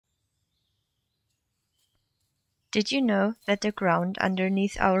Did you know that the ground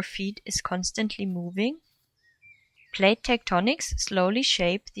underneath our feet is constantly moving? Plate tectonics slowly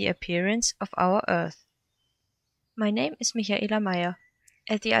shape the appearance of our Earth. My name is Michaela Meier.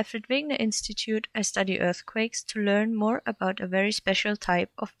 At the Alfred-Wegener-Institut, I study earthquakes to learn more about a very special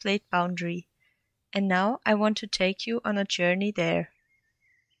type of plate boundary. And now I want to take you on a journey there.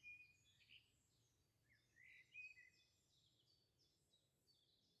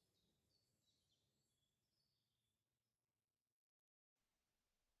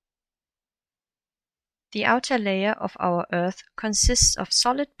 The outer layer of our Earth consists of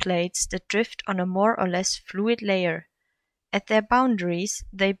solid plates that drift on a more or less fluid layer. At their boundaries,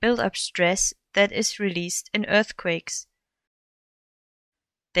 they build up stress that is released in earthquakes.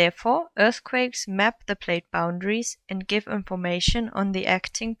 Therefore, earthquakes map the plate boundaries and give information on the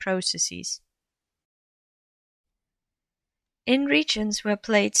acting processes. In regions where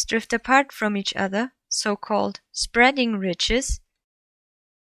plates drift apart from each other, so-called spreading ridges,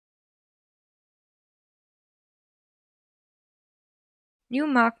 new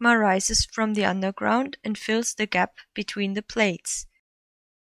magma rises from the underground and fills the gap between the plates.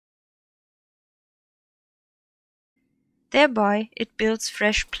 Thereby, it builds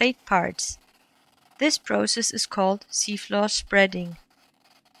fresh plate parts. This process is called seafloor spreading.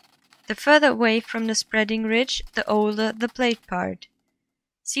 The further away from the spreading ridge, the older the plate part.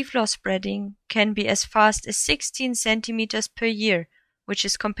 Seafloor spreading can be as fast as 16 centimeters per year, which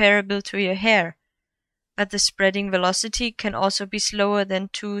is comparable to your hair. But the spreading velocity can also be slower than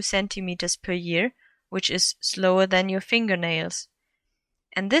 2 centimeters per year, which is slower than your fingernails.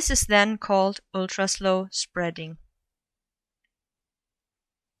 And this is then called ultraslow spreading.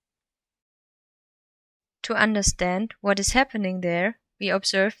 To understand what is happening there, we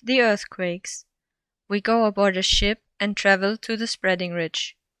observe the earthquakes. We go aboard a ship and travel to the spreading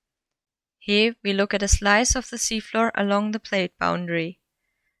ridge. Here we look at a slice of the seafloor along the plate boundary.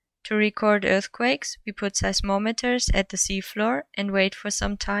 To record earthquakes, we put seismometers at the seafloor and wait for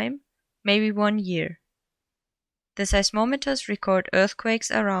some time, maybe 1 year. The seismometers record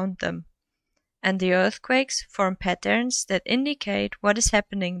earthquakes around them, and the earthquakes form patterns that indicate what is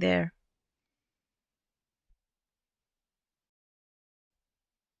happening there.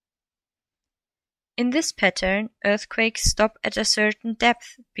 In this pattern, earthquakes stop at a certain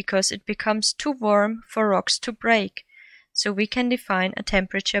depth because it becomes too warm for rocks to break, so we can define a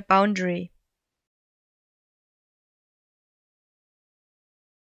temperature boundary.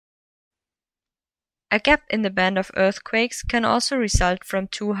 A gap in the band of earthquakes can also result from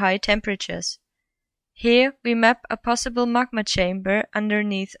too high temperatures. Here we map a possible magma chamber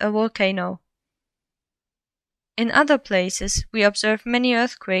underneath a volcano. In other places, we observe many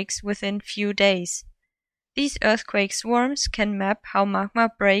earthquakes within few days. These earthquake swarms can map how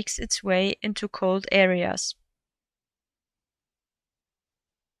magma breaks its way into cold areas.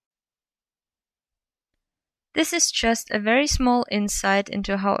 This is just a very small insight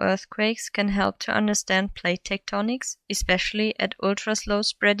into how earthquakes can help to understand plate tectonics, especially at ultraslow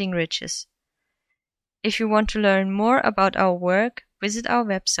spreading ridges. If you want to learn more about our work, visit our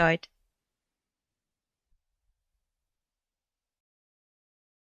website.